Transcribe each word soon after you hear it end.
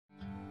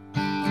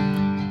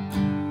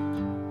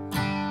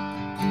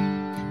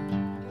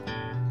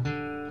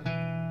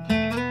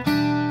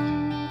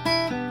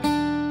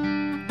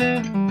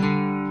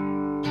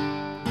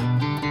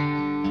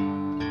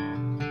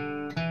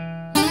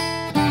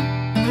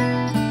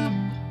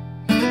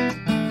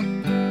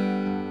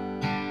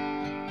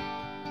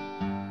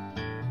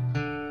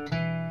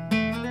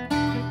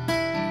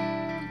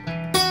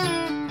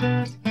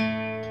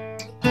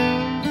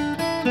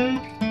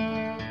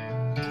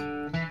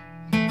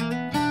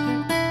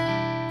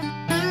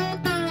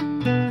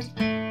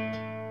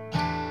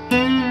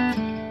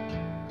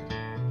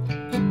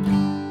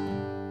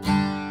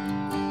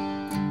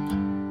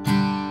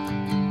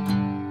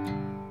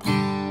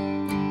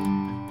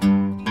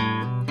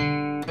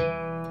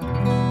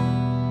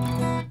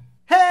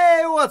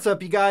What's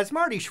up, you guys?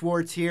 Marty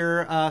Schwartz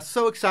here.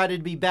 So excited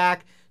to be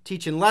back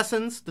teaching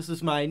lessons. This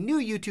is my new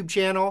YouTube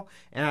channel,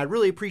 and I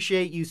really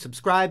appreciate you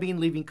subscribing,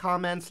 leaving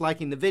comments,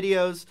 liking the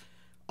videos,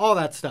 all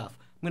that stuff.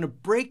 I'm going to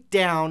break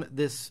down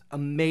this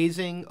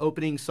amazing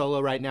opening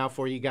solo right now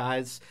for you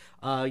guys.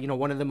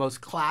 One of the most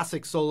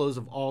classic solos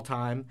of all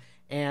time,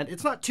 and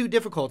it's not too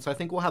difficult, so I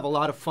think we'll have a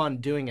lot of fun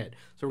doing it.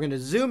 So we're going to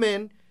zoom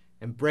in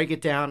and break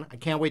it down. I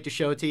can't wait to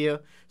show it to you.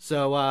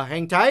 So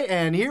hang tight,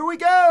 and here we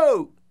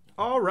go!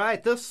 All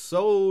right, the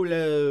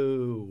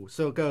solo.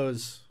 So it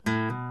goes,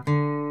 that's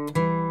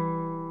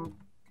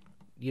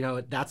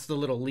the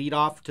little lead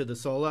off to the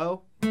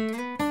solo.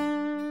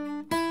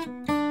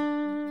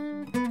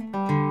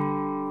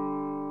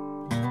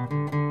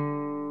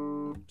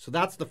 So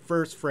that's the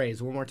first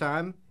phrase. One more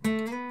time.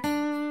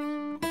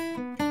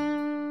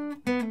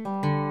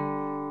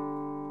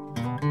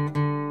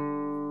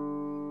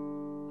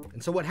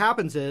 And so what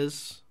happens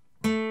is,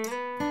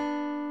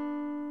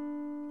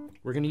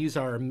 we're going to use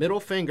our middle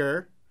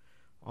finger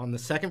on the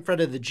second fret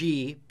of the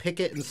G, pick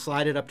it and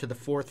slide it up to the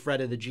fourth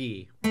fret of the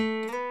G.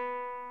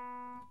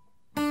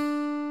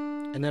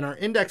 And then our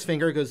index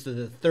finger goes to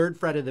the third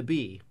fret of the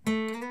B.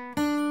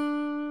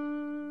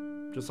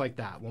 Just like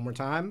that. One more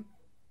time.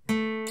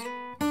 And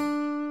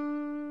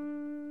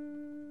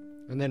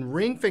then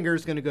ring finger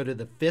is going to go to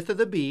the fifth of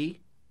the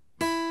B.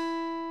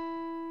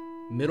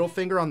 Middle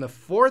finger on the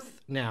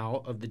fourth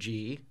now of the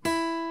G.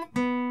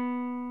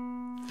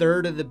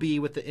 Third of the B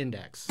with the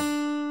index.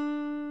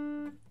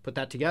 Put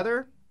that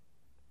together.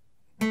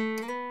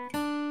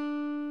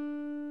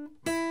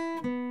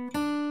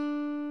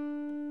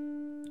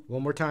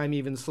 One more time,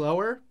 even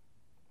slower.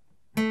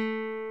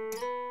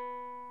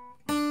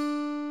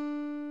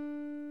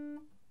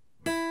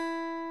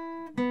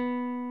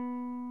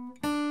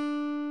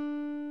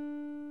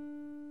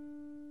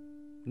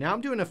 Now I'm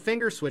doing a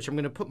finger switch. I'm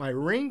going to put my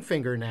ring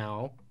finger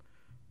now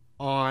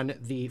on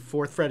the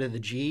fourth fret of the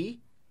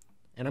G,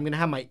 and I'm going to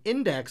have my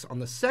index on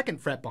the second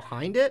fret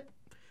behind it,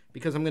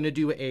 because I'm going to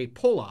do a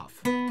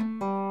pull-off,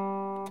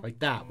 like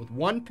that. With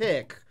one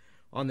pick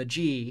on the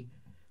G,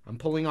 I'm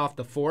pulling off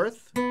the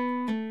fourth,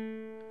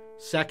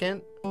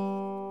 second.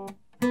 So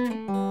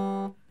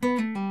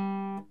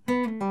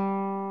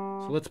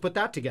let's put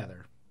that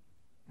together.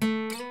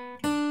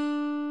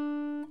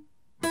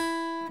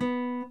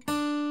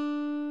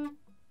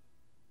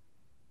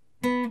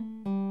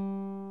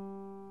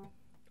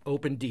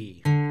 Open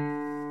D.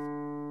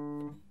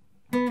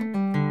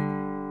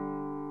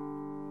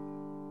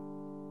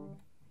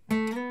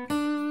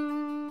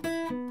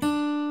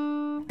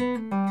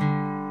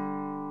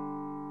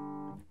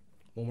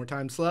 One more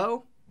time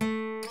slow.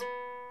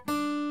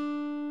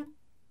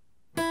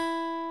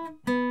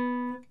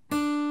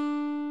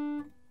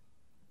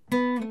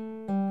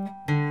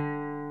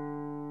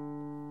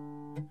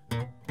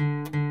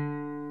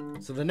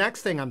 So the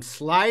next thing, I'm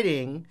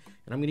sliding,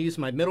 and I'm going to use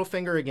my middle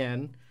finger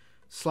again,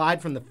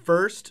 slide from the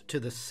first to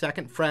the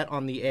second fret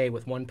on the A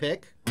with one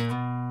pick.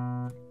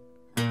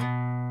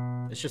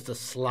 It's just a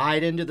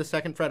slide into the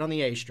second fret on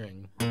the A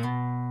string.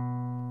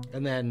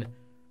 And then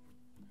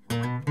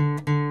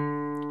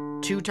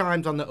 2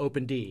 times on the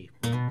open D.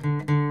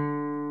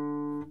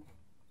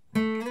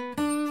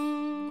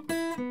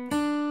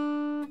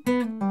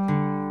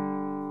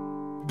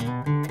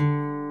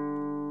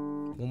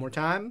 One more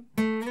time.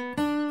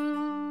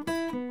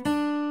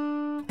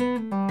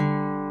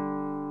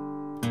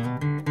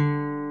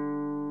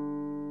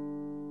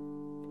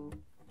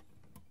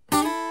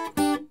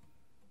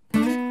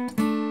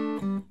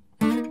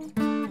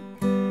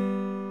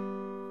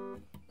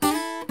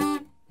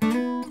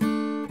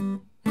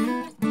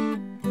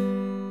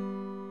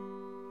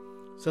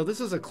 So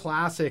this is a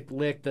classic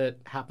lick that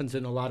happens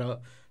in a lot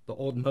of the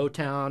old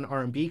Motown,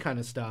 R&B kind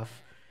of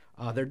stuff.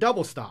 They're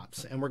double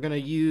stops, and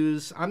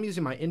I'm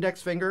using my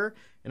index finger,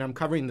 and I'm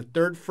covering the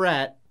third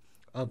fret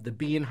of the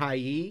B and high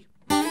E,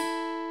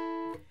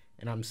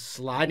 and I'm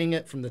sliding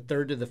it from the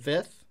third to the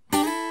fifth,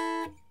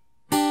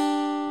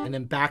 and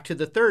then back to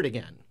the third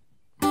again.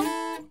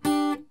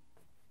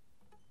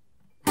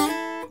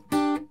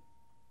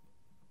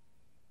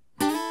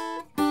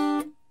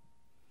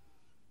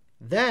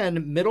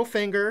 Then middle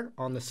finger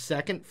on the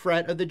second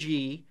fret of the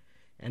G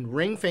and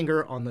ring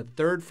finger on the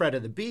third fret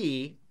of the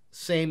B,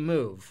 same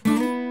move.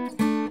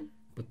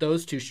 With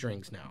those 2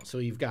 strings now. So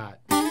you've got,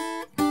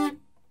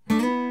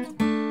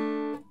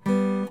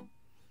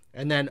 and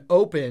then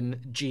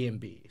open G and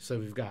B. So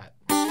we've got,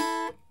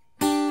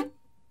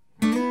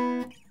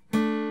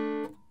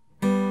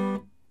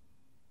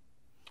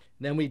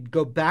 then we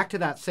go back to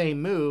that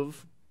same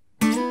move.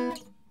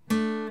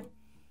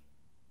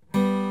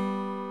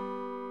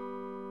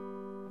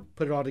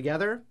 Put it all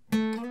together.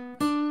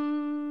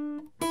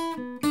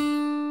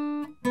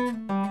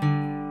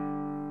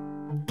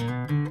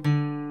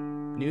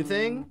 New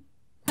thing.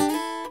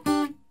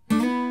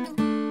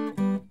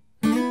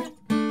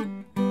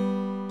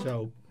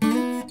 So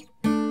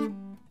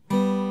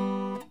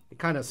it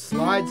kind of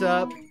slides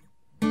up,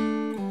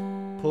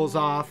 pulls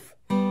off,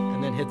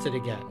 and then hits it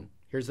again.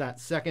 Here's that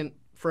second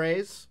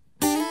phrase.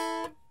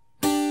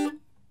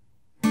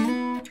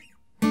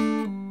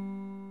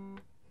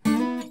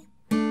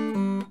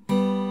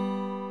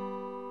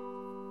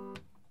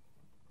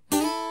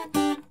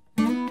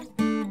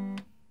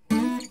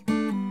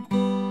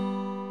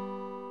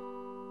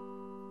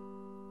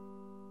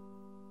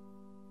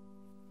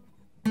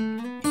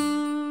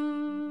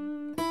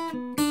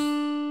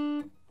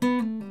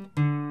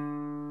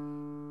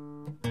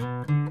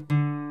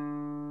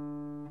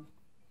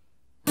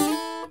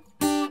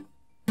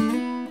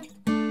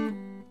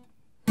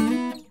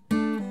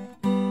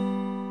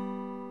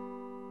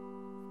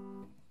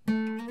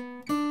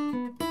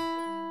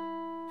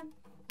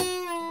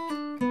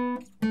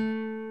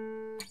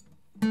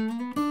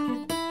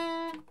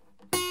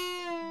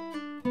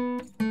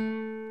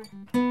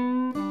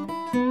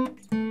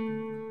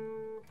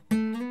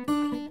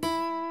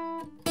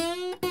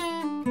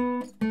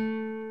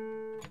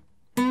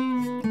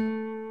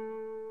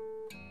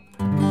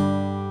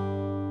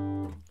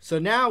 So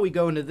now we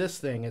go into this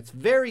thing. It's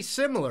very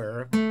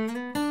similar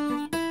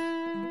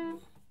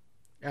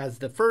as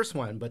the first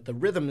one, but the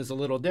rhythm is a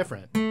little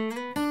different.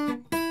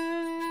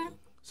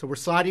 So we're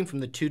sliding from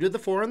the 2 to the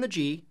 4 on the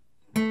G.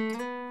 And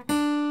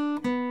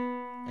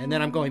then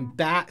I'm going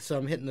back, so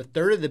I'm hitting the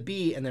 3rd of the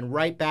B and then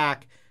right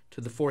back to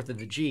the 4th of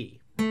the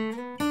G.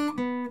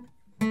 And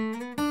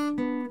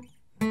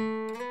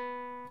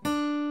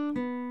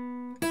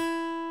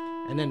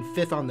then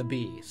 5th on the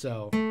B.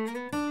 So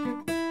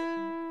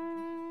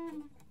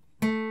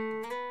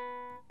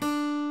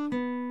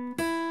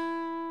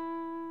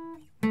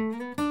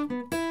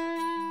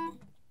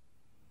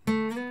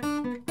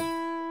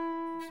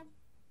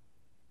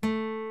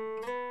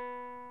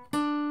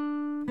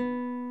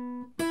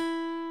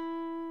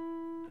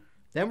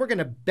then we're going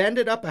to bend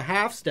it up a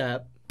half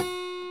step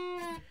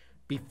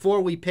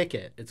before we pick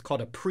it. It's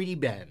called a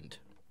pre-bend.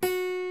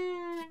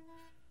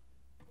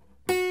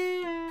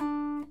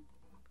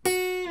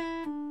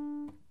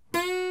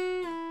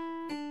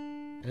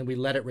 And we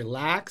let it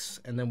relax,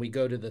 and then we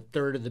go to the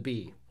 3rd of the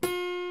B.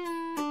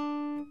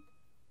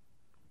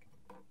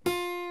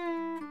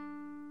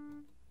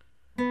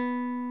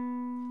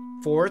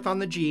 Fourth on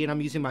the G, and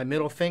I'm using my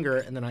middle finger,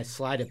 and then I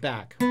slide it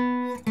back.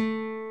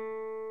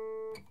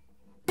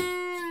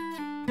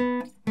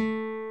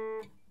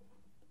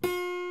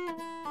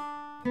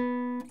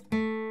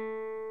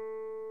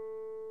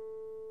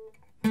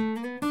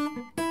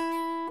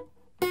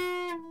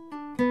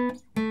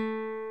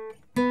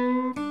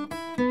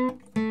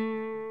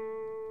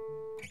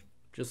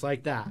 Just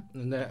like that.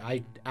 And then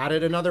I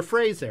added another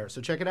phrase there,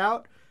 so check it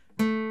out.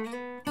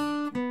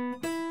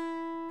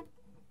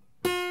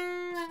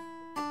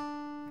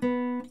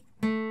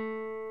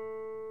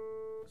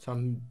 So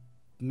I'm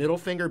middle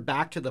finger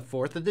back to the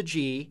 4th of the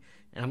G,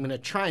 and I'm going to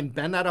try and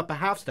bend that up a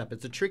half step.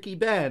 It's a tricky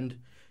bend.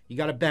 You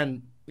got to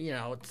bend, you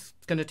know, it's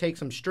going to take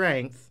some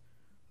strength.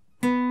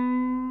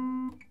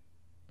 And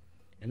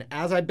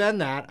as I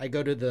bend that, I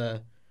go to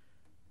the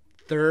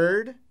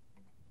 3rd,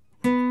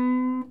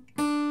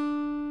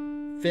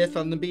 5th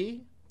on the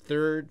B,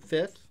 3rd,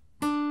 5th.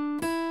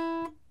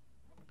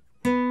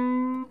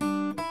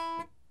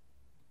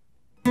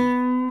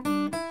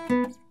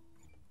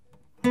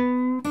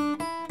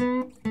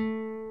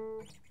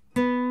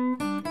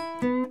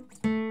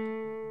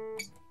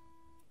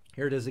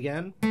 Here it is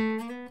again.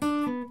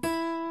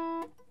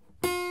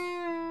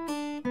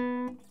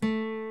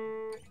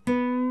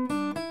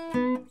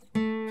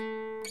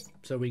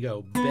 So we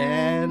go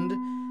bend,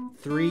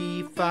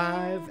 3,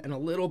 5, and a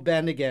little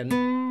bend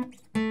again.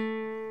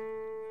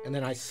 And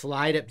then I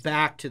slide it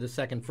back to the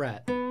 2nd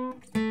fret.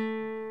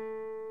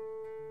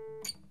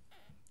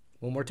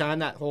 One more time,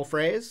 that whole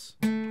phrase.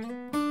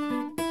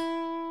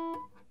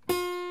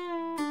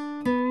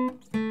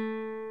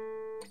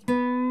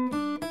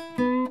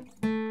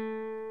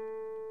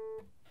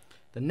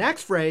 The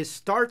next phrase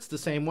starts the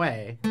same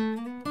way,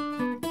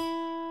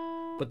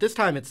 but this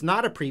time it's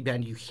not a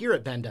pre-bend. You hear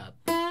it bend up.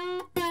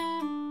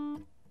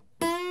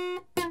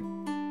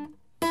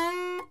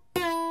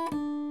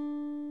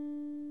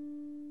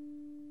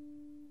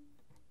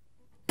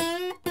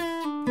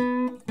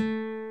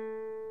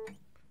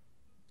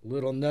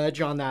 Little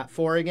nudge on that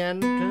 4 again,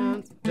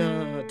 dun,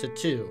 dun, to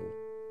 2.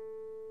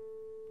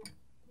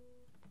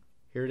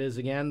 Here it is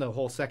again, the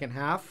whole second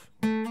half.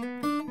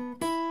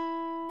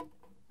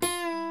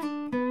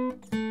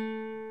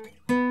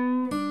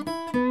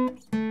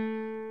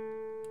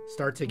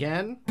 Starts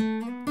again.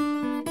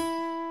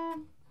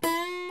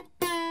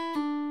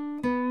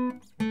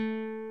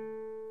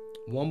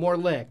 One more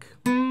lick.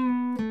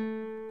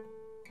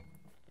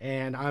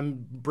 And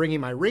I'm bringing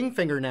my ring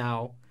finger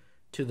now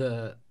to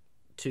the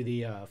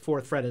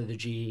 4th fret of the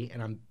G,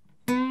 and I'm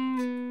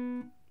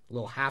a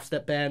little half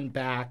step bend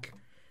back,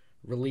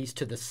 release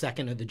to the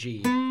 2nd of the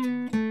G,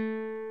 and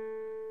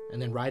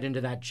then right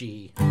into that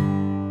G.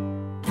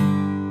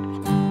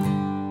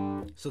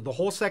 So the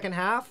whole second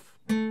half.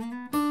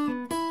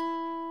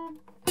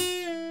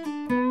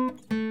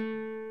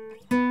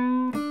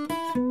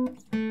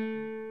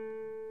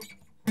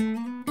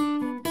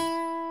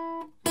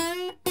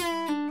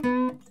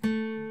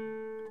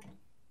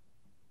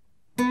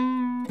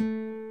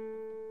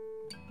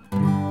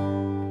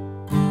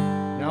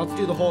 Now let's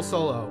do the whole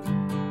solo.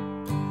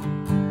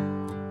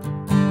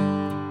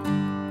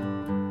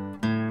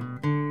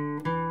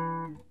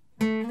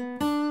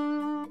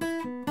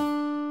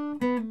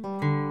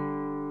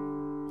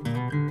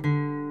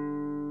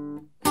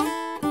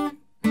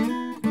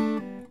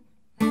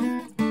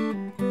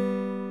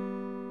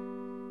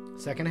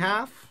 Second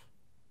half.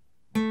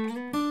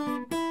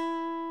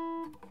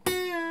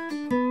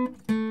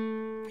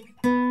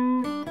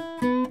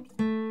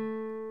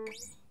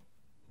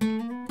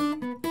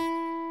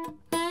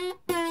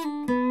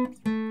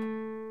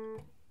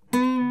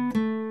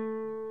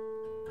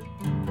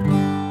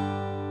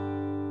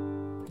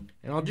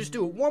 And I'll just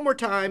do it one more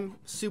time,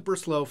 super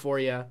slow for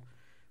you,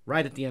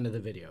 right at the end of the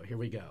video. Here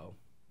we go.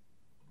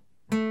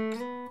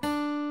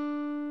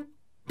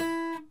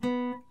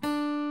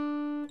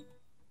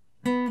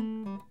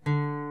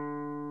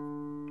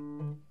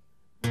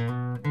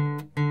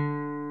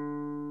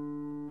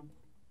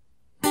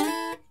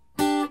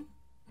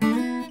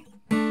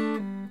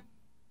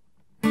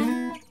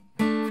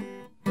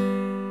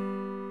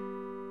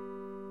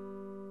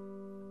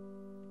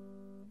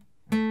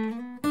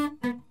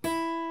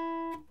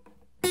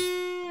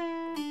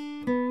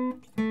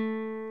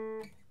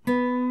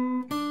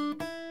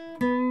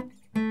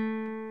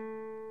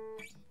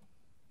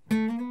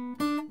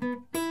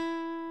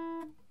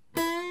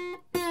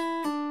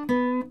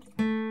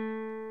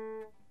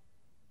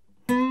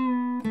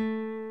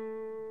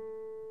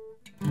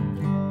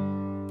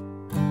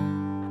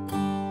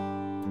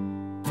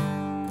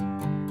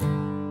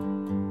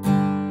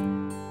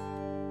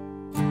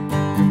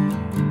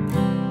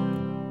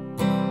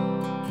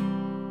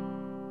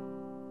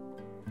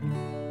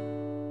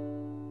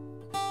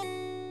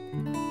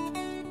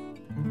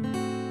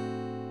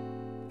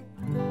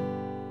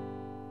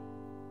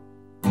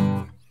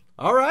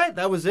 All right,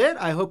 that was it.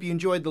 I hope you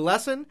enjoyed the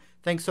lesson.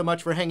 Thanks so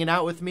much for hanging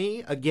out with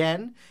me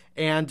again.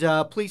 And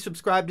please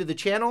subscribe to the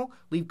channel.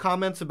 Leave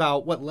comments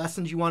about what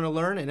lessons you want to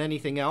learn and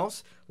anything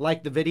else.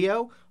 Like the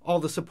video. All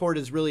the support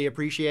is really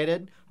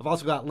appreciated. I've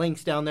also got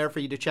links down there for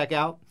you to check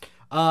out.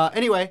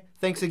 Anyway,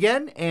 thanks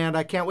again, and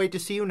I can't wait to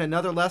see you in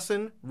another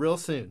lesson real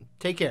soon.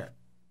 Take care.